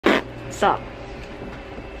Stop.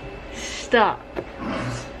 Stop. The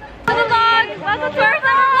vlog! Welcome to our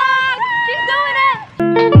summer vlog! She's doing it!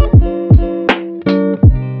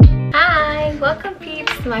 Hi! Welcome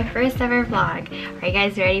peeps to my first ever vlog. Are you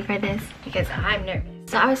guys ready for this? Because I'm nervous.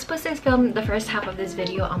 So I was supposed to film the first half of this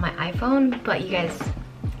video on my iPhone, but you guys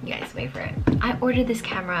wait for it. I ordered this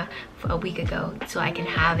camera a week ago so I can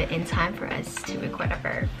have it in time for us to record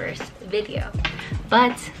our first video.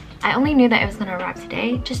 But I only knew that it was gonna arrive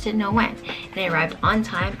today, just didn't know when. And it arrived on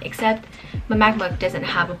time, except my MacBook doesn't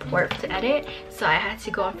have a port to edit, so I had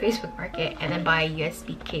to go on Facebook Market and then buy a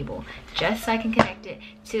USB cable just so I can connect it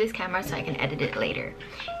to this camera so I can edit it later.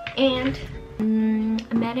 And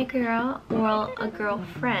I met a girl, or a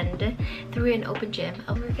girlfriend, through an open gym.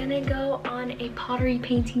 We're gonna go on a pottery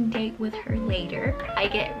painting date with her later. I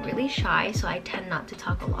get really shy, so I tend not to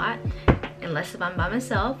talk a lot, unless if I'm by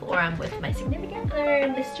myself or I'm with my significant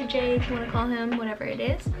other, Mr. J, if you want to call him, whatever it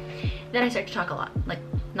is. Then I start to talk a lot, like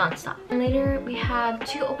non-stop. And later we have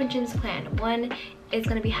 2 open gyms planned. One is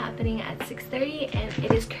going to be happening at 6:30 and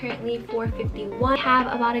it is currently 4:51. We have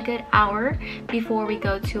about a good hour before we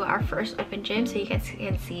go to our first open gym so you guys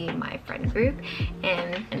can see my friend group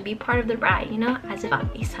and be part of the ride, you know, as if I'm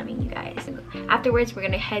FaceTiming you guys. Afterwards we're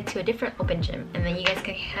going to head to a different open gym and then you guys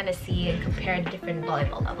can kind of see and compare the different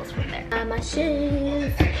volleyball levels from there. My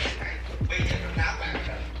shoes.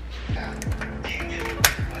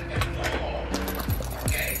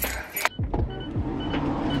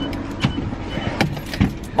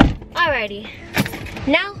 Alrighty,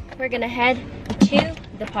 now we're gonna head to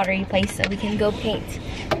the pottery place so we can go paint.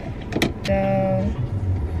 The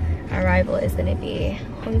arrival is gonna be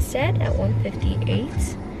Homestead at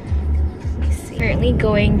 1:58. Let me see. Currently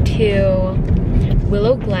going to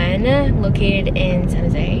Willow Glen, located in San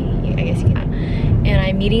Jose, I guess you can. And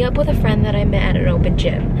I'm meeting up with a friend that I met at an open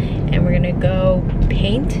gym, and we're gonna go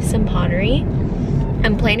paint some pottery.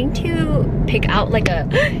 I'm planning to pick out like a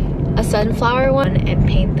sunflower one and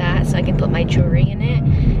paint that so I can put my jewelry in it,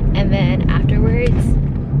 and then afterwards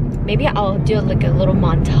maybe I'll do like a little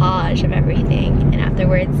montage of everything, and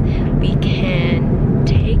afterwards we can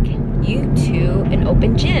take you to an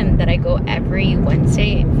open gym that I go every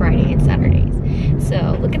Wednesday, Friday, and Saturdays.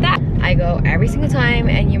 So look at that, I go every single time,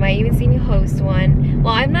 and you might even see me host one.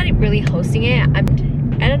 Well, I'm not really hosting it, I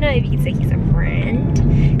don't know if you can say he's a friend.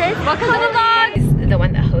 Welcome to the vlog! He's the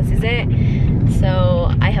one that hosts it.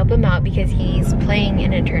 So I help him out because he's playing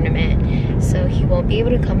in a tournament, so he won't be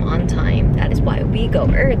able to come on time. That is why we go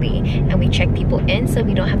early and we check people in so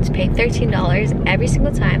we don't have to pay $13 every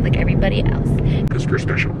single time like everybody else. Because we're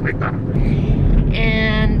special like that.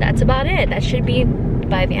 And that's about it. That should be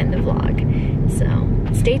by the end of the vlog. So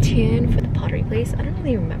stay tuned for the pottery place. I don't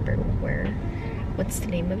really remember what's the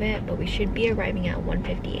name of it, but we should be arriving at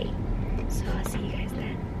 1:58. So I'll see you guys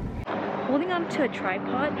then. Holding on to a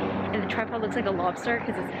tripod, and the tripod looks like a lobster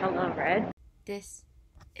because it's hella red. This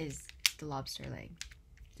is the lobster leg.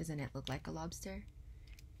 Doesn't it look like a lobster?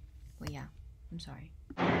 Well, yeah, I'm sorry.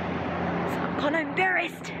 So I'm kinda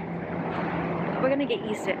embarrassed. But we're gonna get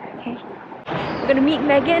used to it, okay? We're gonna meet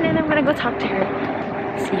Megan and I'm gonna go talk to her.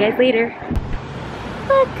 See you guys later.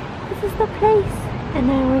 Look, this is the place. And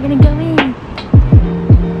now we're gonna go in.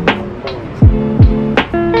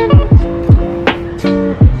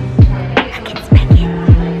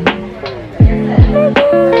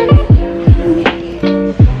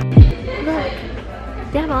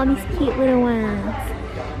 All these cute little ones.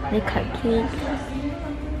 They cupcakes.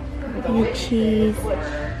 We're gonna choose. I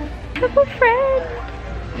have a friend.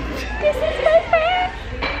 This is my friend.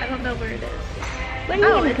 I don't know where it is. What are you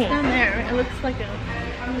gonna it's paint? down there. It looks like a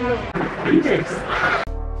little...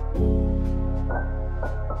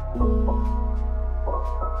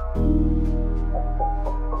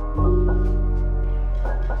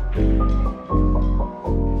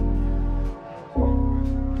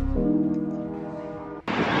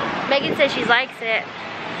 Megan says she likes it.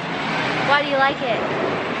 Why do you like it?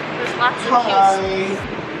 There's lots of cute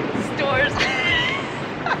stores.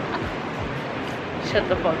 Shut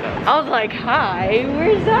the fuck up. I was like, hi,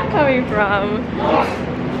 where's that coming from?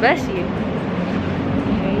 Bless you.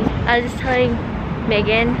 I was just telling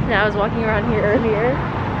Megan that I was walking around here earlier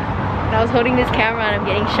and I was holding this camera and I'm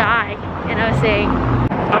getting shy, and I was saying,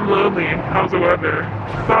 I'm lonely. How's the weather?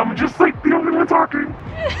 I'm just like the only one talking.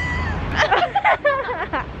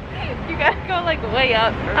 You gotta go like way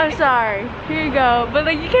up. I'm sorry. Here you go. But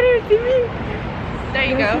like you can't even see me. There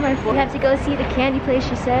you go. We have to go see the candy place,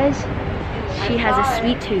 she says. She has a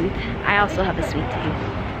sweet tooth. I also have a sweet tooth.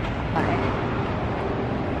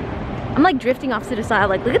 I'm like drifting off to the side,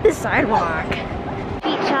 like look at this sidewalk.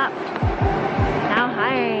 Feet shop. Now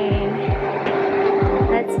hiring.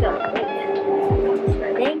 Let's go.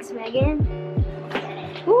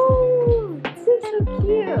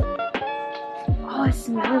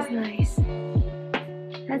 smells nice.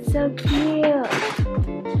 That's so cute.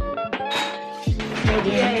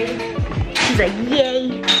 Megan. She's like,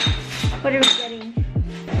 yay. What are we getting?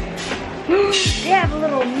 They have a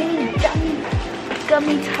little mini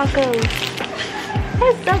gummy tacos.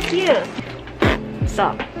 That's so cute.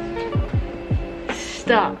 Stop.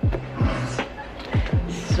 Stop.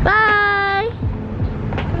 Bye.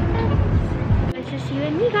 It's just you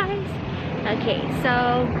and me, guys. Okay,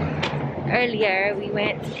 so earlier we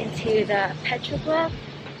went into the petroglyph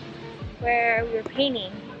where we were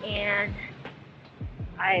painting, and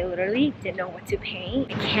I literally didn't know what to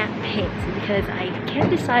paint. I can't paint because I can't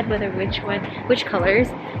decide which colors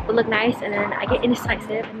would look nice, and then I get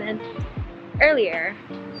indecisive. And then earlier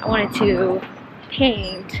I wanted to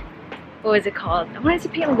paint, what was it called? I wanted to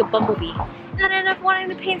paint like a bumblebee. And I ended up wanting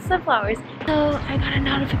to paint sunflowers. So I got a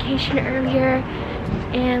notification earlier,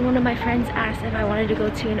 and one of my friends asked if I wanted to go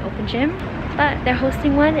to an open gym, but they're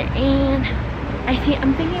hosting one, and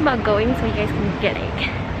I'm thinking about going so you guys can get like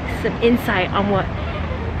some insight on what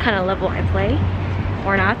kind of level I play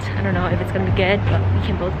or not. I don't know if it's gonna be good, but we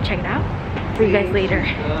can both check it out. See you guys later.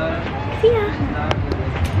 See ya.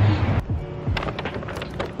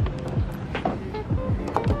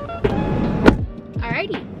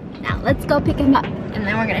 Alrighty, now let's go pick him up, and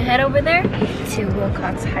then we're gonna head over there to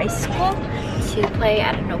Wilcox High School to play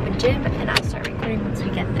at an open gym, and I'll start recording once we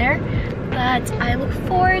get there. But I look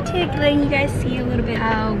forward to letting you guys see a little bit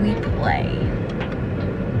how we play.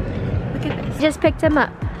 Look at this. Just picked him up.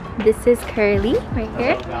 This is Curly right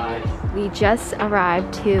here. Hello, we just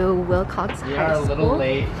arrived to Wilcox High School. We are a little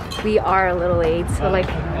late. We are a little late, so like.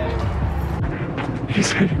 He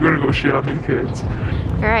said you're gonna go shit on these kids.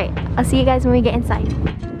 Alright, I'll see you guys when we get inside.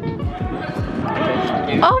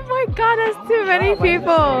 Oh my god, that's too many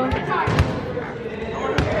people.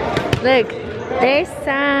 Look, there's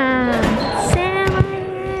Sam. Sam,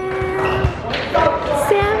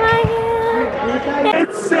 I am.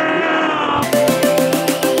 It's Sam!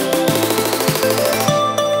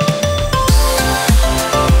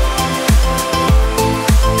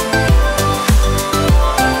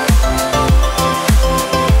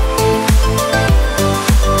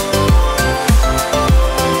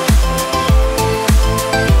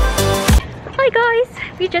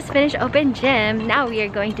 We just finished open gym. Now we are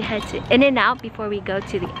going to head to In-N-Out before we go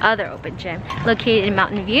to the other open gym located in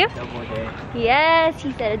Mountain View. Double day. Yes,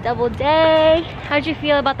 he said a double day. How'd you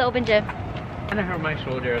feel about the open gym? Kind of hurt my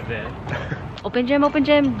shoulder a bit. Open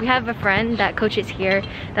gym. We have a friend that coaches here.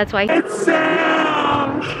 That's why It's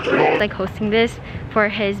Sam! like hosting this for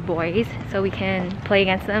his boys so we can play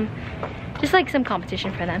against them. Just like some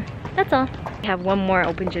competition for them. That's all. We have one more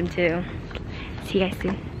open gym too. See you guys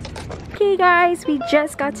soon. Okay guys, we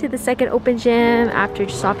just got to the second open gym after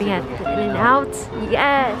stopping at In-N-Out.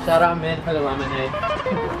 Yes! Shout out Min for the lemonade.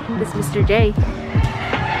 This is Mr. J.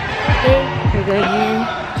 Okay, we're going in.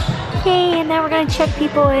 Okay, and now we're gonna check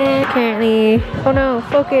people in. Currently, oh no,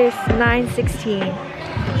 focus, 9:16.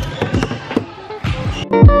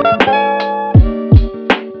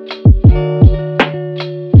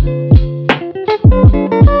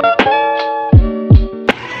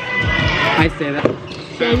 I say that.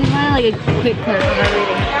 So I just wanted like a quick clip of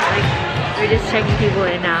everything. Like, we're just checking people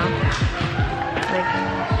in now. Like,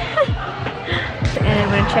 and I'm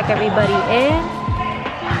gonna check everybody in.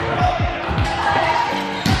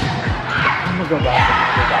 I'm gonna go back.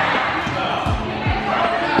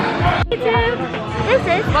 Hey Tim, this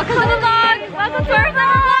is welcome to the vlog. Welcome to our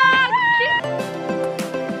vlog.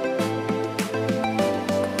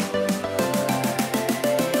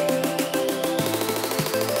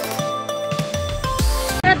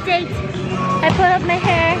 Update. I put up my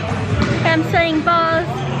hair. I'm studying balls.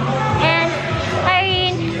 And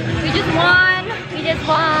Irene, we just won.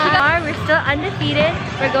 We're still undefeated.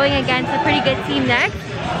 We're going against a pretty good team next.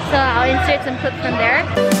 So I'll insert some clips from there.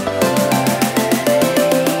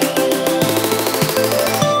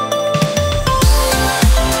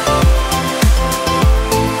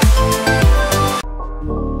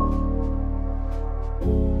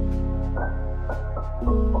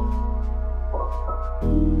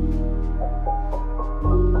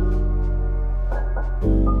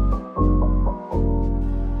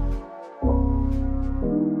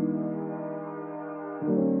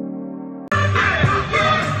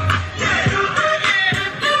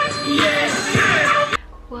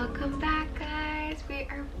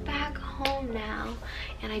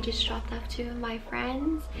 And I just dropped off two of my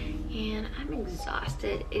friends and I'm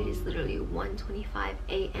exhausted. It is literally 1:25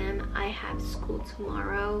 a.m. I have school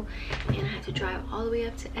tomorrow and I have to drive all the way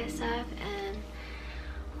up to SF, and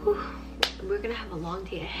Whew. We're gonna have a long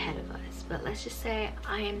day ahead of us, but let's just say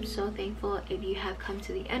I am so thankful if you have come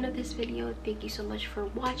to the end of this video. Thank you so much for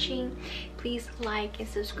watching. Please like and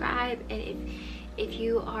subscribe, and if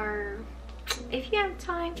you have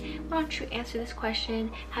time, why don't you answer this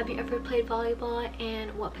question: have you ever played volleyball,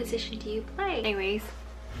 and what position do you play? Anyways,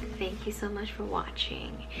 thank you so much for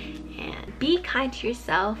watching, and be kind to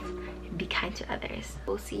yourself and be kind to others.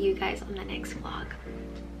 We'll see you guys on the next vlog.